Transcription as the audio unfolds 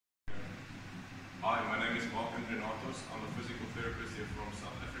Andrianatos. I'm a physical therapist here from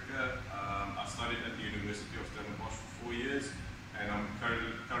South Africa. I studied at the University of Stellenbosch for 4 years, and I'm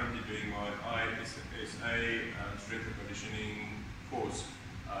currently doing my ISSA strength and conditioning course.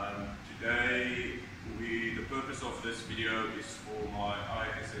 Today, the purpose of this video is for my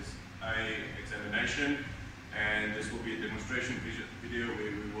ISSA examination, and this will be a demonstration video where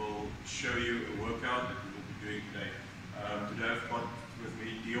we will show you a workout that we will be doing today. Today I've got with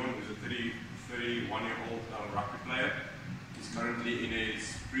me Dion, who's a 31-year-old rugby player. He's currently in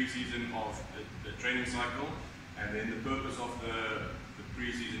his pre-season of the training cycle, and then the purpose of the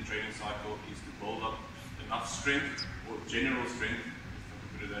pre-season training cycle is to build up enough strength, or general strength, if I can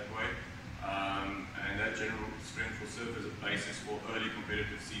put it that way, and that general strength will serve as a basis for early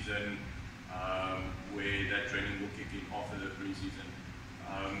competitive season, where that training will kick in after the pre-season.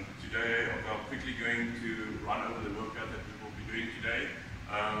 Today I'm quickly going to run over the workout that we will be doing today.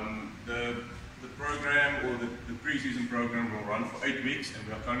 The program, or the pre-season program, will run for 8 weeks, and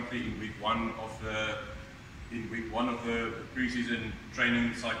we are currently in week one of the pre-season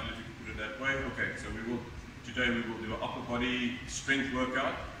training cycle, if you can put it that way. Okay, so today we will do an upper body strength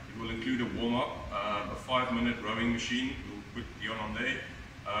workout. It will include a warm-up, a 5-minute rowing machine. We'll put Dion on there.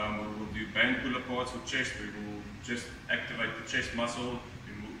 We will do band pull-aparts for chest. We will just activate the chest muscle.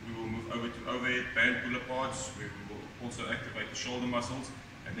 We will move over to overhead band pull-aparts. We will also activate the shoulder muscles,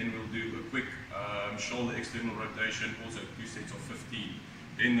 and then we'll do a quick shoulder external rotation, also 2 sets of 15.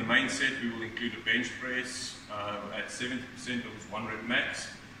 Then the main set, we will include a bench press at 70% of its 1 rep max.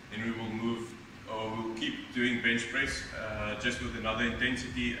 Then we will we'll keep doing bench press just with another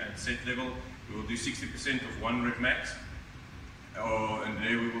intensity and set level. We will do 60% of 1 rep max, and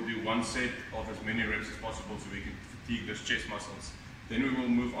there we will do 1 set of as many reps as possible so we can fatigue those chest muscles. Then we will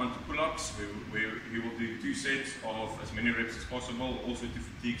move on to pull-ups. We will do 2 sets of as many reps as possible, also to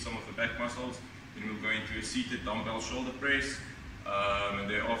fatigue some of the back muscles. Then we'll go into a seated dumbbell shoulder press, and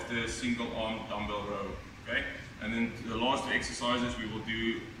thereafter single arm dumbbell row. Okay, and then the last 2 exercises we will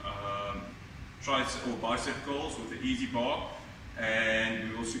do tricep or bicep curls with the easy bar, and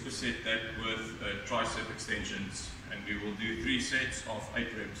we will superset that with tricep extensions, and we will do 3 sets of 8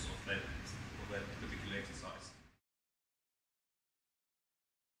 reps of that particular exercise.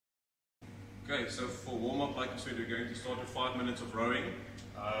 Okay, so for warm-up, like I said, we're going to start with 5 minutes of rowing.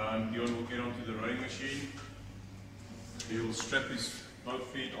 Dion will get onto the rowing machine. He will strap his both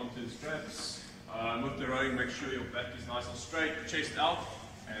feet onto the straps. With the rowing, make sure your back is nice and straight, chest out,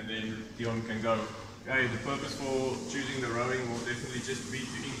 and then Dion can go. Okay, the purpose for choosing the rowing will definitely just be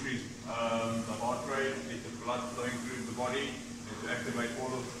to increase the heart rate, get the blood flowing through the body, and to activate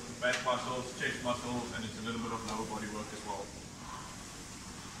all of the back muscles, chest muscles, and it's a little bit of lower body work as well.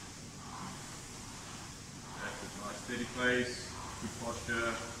 Nice steady place, good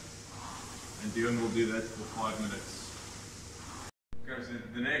posture, and Dion will do that for 5 minutes. Okay, so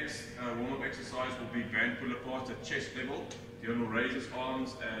the next warm-up exercise will be band pull-aparts at chest level. Dion will raise his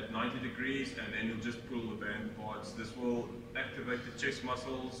arms at 90 degrees, and then he'll just pull the band apart. This will activate the chest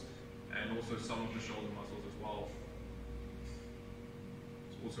muscles and also some of the shoulder muscles as well.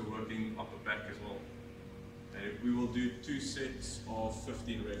 It's also working upper back as well. And we will do 2 sets of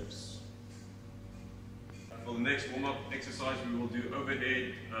 15 reps. For the next warm-up exercise, we will do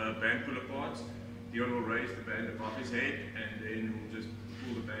overhead band pull-aparts. Dion will raise the band above his head, and then we'll just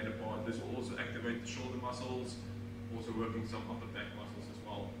pull the band apart. This will also activate the shoulder muscles, also working some upper back muscles as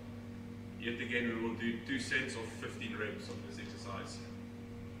well. Yet again, we will do 2 sets of 15 reps of this exercise.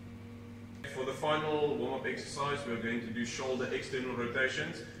 For the final warm-up exercise, we are going to do shoulder external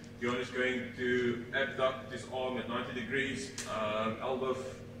rotations. Dion is going to abduct his arm at 90 degrees, elbow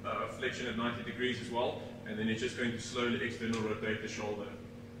flexion at 90 degrees as well, and then he's just going to slowly external rotate the shoulder.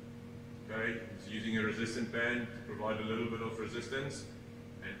 Okay, he's using a resistant band to provide a little bit of resistance,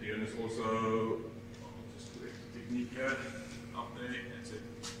 and Dion is also, just correct the technique here, up there, that's it.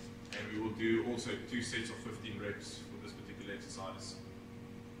 And we will do also 2 sets of 15 reps for this particular exercise.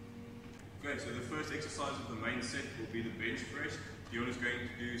 Okay, so the first exercise of the main set will be the bench press. Dion is going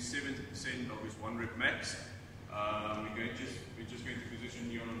to do 70% of his 1 rep max. We're just going to position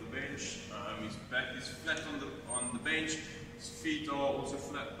Dion on the bench. His back is flat on the bench. His feet are also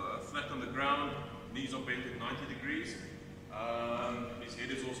flat on the ground. Knees are bent at 90 degrees. His head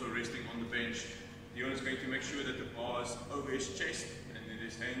is also resting on the bench. Dion is going to make sure that the bar is over his chest, and then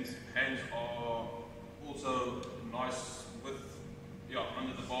his hands are also nice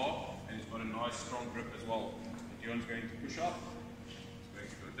under the bar, and he's got a nice strong grip as well. Dion's going to push up. He's going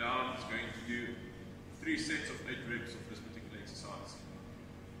to go down. He's going to do 3 sets of 8 reps of this particular exercise.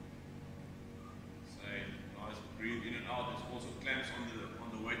 Say, nice, breathe in and out. There's also clamps on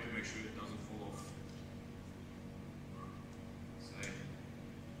the weight to make sure it doesn't fall off.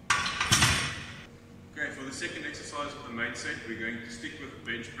 second exercise of the main set, we're going to stick with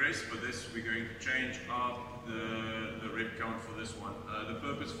bench press. For this, we're going to change up the rep count for this one. The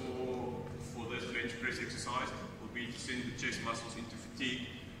purpose for this bench press exercise will be to send the chest muscles into fatigue.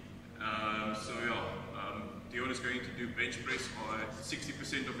 Dion is going to do bench press at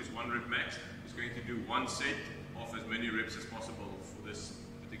 60% of his 1 rep max. He's going to do 1 set of as many reps as possible for this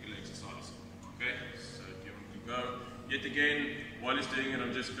particular exercise. Okay, so Dion can go. Yet again, while he's doing it,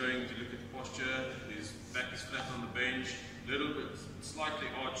 I'm just going to look at the posture. His back is flat on the bench, little bit slightly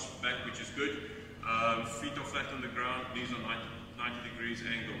arched back, which is good. Feet are flat on the ground, knees are 90 degrees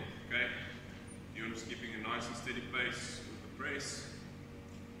angle. Okay, Dion is keeping a nice and steady pace with the press.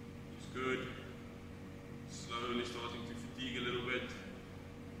 It's good. Slowly starting to fatigue a little bit.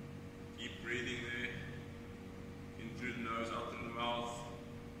 Keep breathing there. In through the nose, out through the mouth.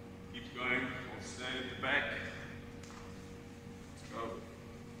 Keep going. I'll stand at the back. Let's go.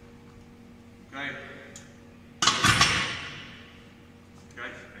 Okay.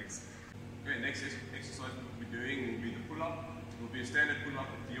 Okay, thanks. Okay, next exercise we'll be doing will be the pull-up. It will be a standard pull-up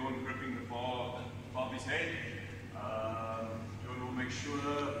with Dion gripping the bar above his head. Dion will make sure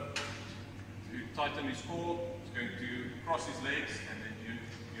to tighten his core. He's going to cross his legs and then you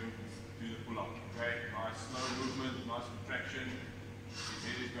do the pull-up. Okay, nice slow movement, nice contraction. His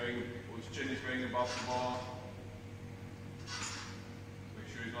head is going, or his chin is going above the bar. Make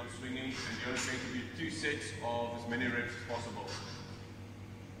sure he's not swinging. And Dion is going to do 2 sets of as many reps as possible.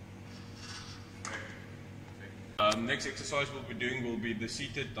 Okay. Next exercise we'll be doing will be the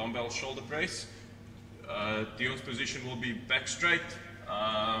seated dumbbell shoulder press. Dion's position will be back straight.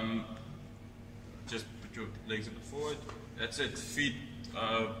 Just put your legs a bit forward. That's it. Feet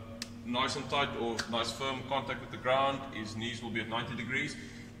nice and tight or nice firm contact with the ground. His knees will be at 90 degrees.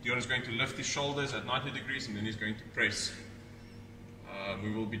 Dion is going to lift his shoulders at 90 degrees and then he's going to press.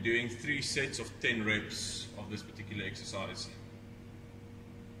 We will be doing 3 sets of 10 reps of this particular exercise.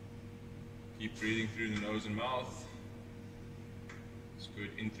 Keep breathing through the nose and mouth. It's good.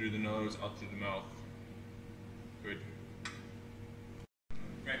 In through the nose, out through the mouth. Good.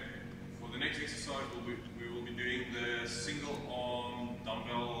 Okay. For the next exercise, we will be doing the single arm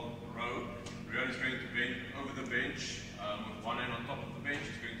dumbbell row. Rion is going to bend over the bench with one hand on top of the bench.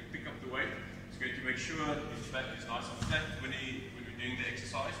 He's going to pick up the weight. He's going to make sure his back is nice and flat when we're doing the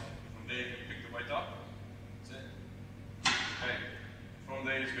exercise. From there, you pick the weight up. That's it. Okay. From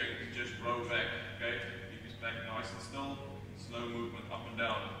there, he's going to just row back. Okay. Keep his back nice and still. Slow movement up and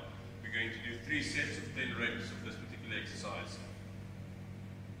down. We're going to do 3 sets of 10 reps of this particular exercise.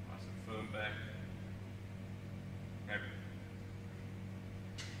 Nice and firm back. Okay.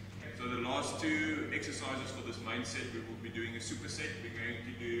 So the last 2 exercises for this main set, we will be doing a superset. We're going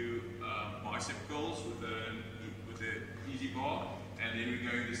to do bicep curls with the easy bar, and then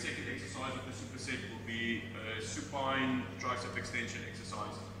we're going. The second exercise of the superset will be a supine tricep extension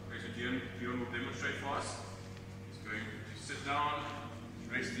exercise. Okay, so Dion will demonstrate for us. He's going to sit down,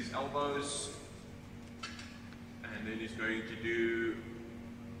 rest his elbows, and then he's going to do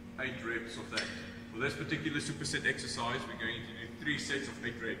 8 reps of that. For this particular superset exercise, we're going to do 3 sets of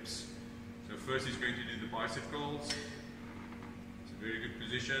 8 reps. So first he's going to do the bicep curls. It's a very good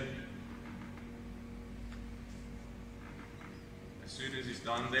position. As soon as he's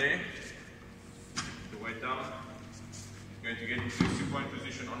done there, put the weight down. He's going to get into a supine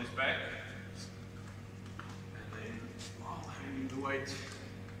position on his back. And then while hanging the weight,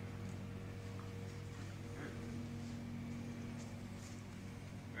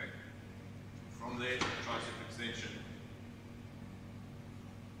 from there, tricep extension.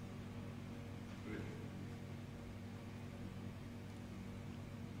 Good.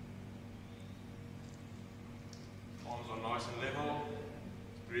 Arms are nice and level.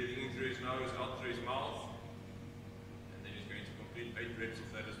 Breathing in through his nose, out through his mouth. And then he's going to complete 8 reps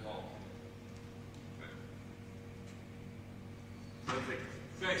of that as well. Okay. Perfect.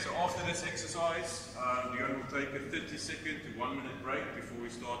 Okay, so after this exercise, Dion will take a 30-second to 1 minute break before we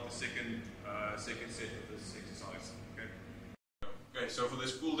start the second set of this exercise. Okay. Okay, so for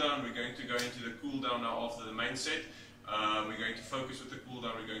this cool down, we're going to go into the cool down now after the main set. We're going to focus with the cool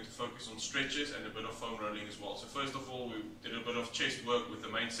down. We're going to focus on stretches and a bit of foam rolling as well. So first of all, we did a bit of chest work with the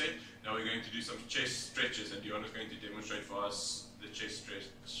main set. Now we're going to do some chest stretches, and Dion is going to demonstrate for us the chest stretch,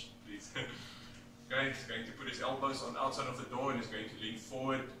 please. Okay, he's going to put his elbows on the outside of the door and he's going to lean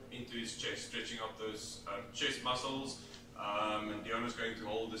forward into his chest, stretching out those chest muscles. And Dion is going to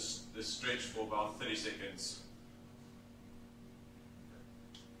hold this stretch for about 30 seconds.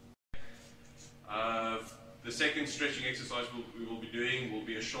 The second stretching exercise we will be doing will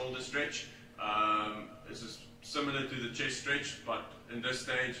be a shoulder stretch. This is similar to the chest stretch, but in this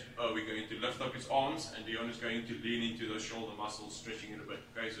stage, we're going to lift up his arms, and Dion is going to lean into those shoulder muscles, stretching it a bit.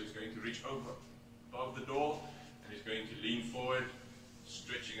 Okay, so he's going to reach over above the door, and he's going to lean forward,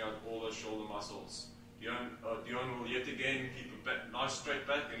 stretching out all those shoulder muscles. Dion will yet again keep a nice straight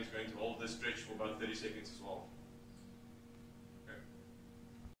back, and he's going to hold this stretch for about 30 seconds as well.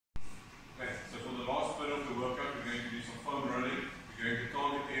 Okay, so for the last bit of the workout, we're going to do some foam rolling. The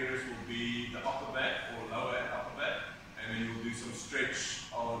target areas will be the upper back or lower and upper back, and then you'll do some stretch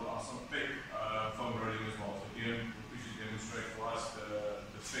or some pec foam rolling as well. So Dion will quickly demonstrate for us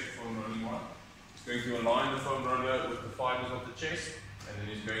the pec foam rolling one. He's going to align the foam roller with the fibers of the chest, and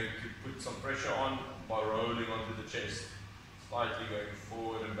then he's going to put some pressure on by rolling onto the chest, slightly going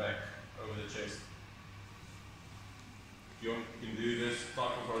forward and back over the chest. You can do this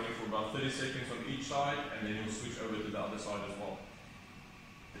type of rolling for about 30 seconds on each side, and then you'll switch over to the other side as well.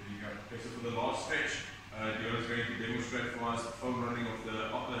 There you go. Okay, so for the last stretch, Dion is going to demonstrate for us the foam rolling of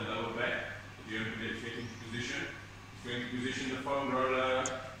the upper and lower back. Dion will get into position. He's going to position the foam roller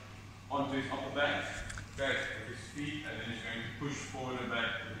onto his upper back, with his feet, and then he's going to push forward and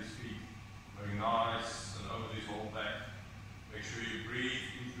back with his feet. Very nice, and over his whole back. Make sure you breathe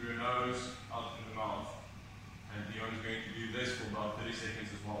in through your nose, out through the mouth. And Dion is going to do this for about 30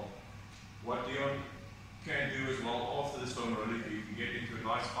 seconds as well. What Dion can do as well after this foam roller, you can get into a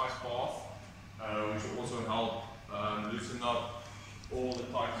nice ice bath, which will also help loosen up all the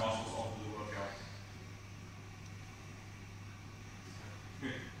tight muscles after the workout.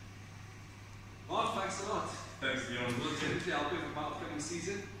 Mark, thanks a lot. Thanks, Dion. Will definitely help with the upcoming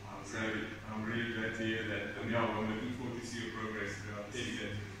season. I'm really glad to hear that. And yeah, I'm looking forward to see your progress throughout the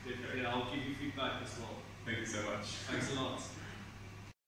season. Definitely, I'll give you feedback as well. Thank you so much. Thanks a lot.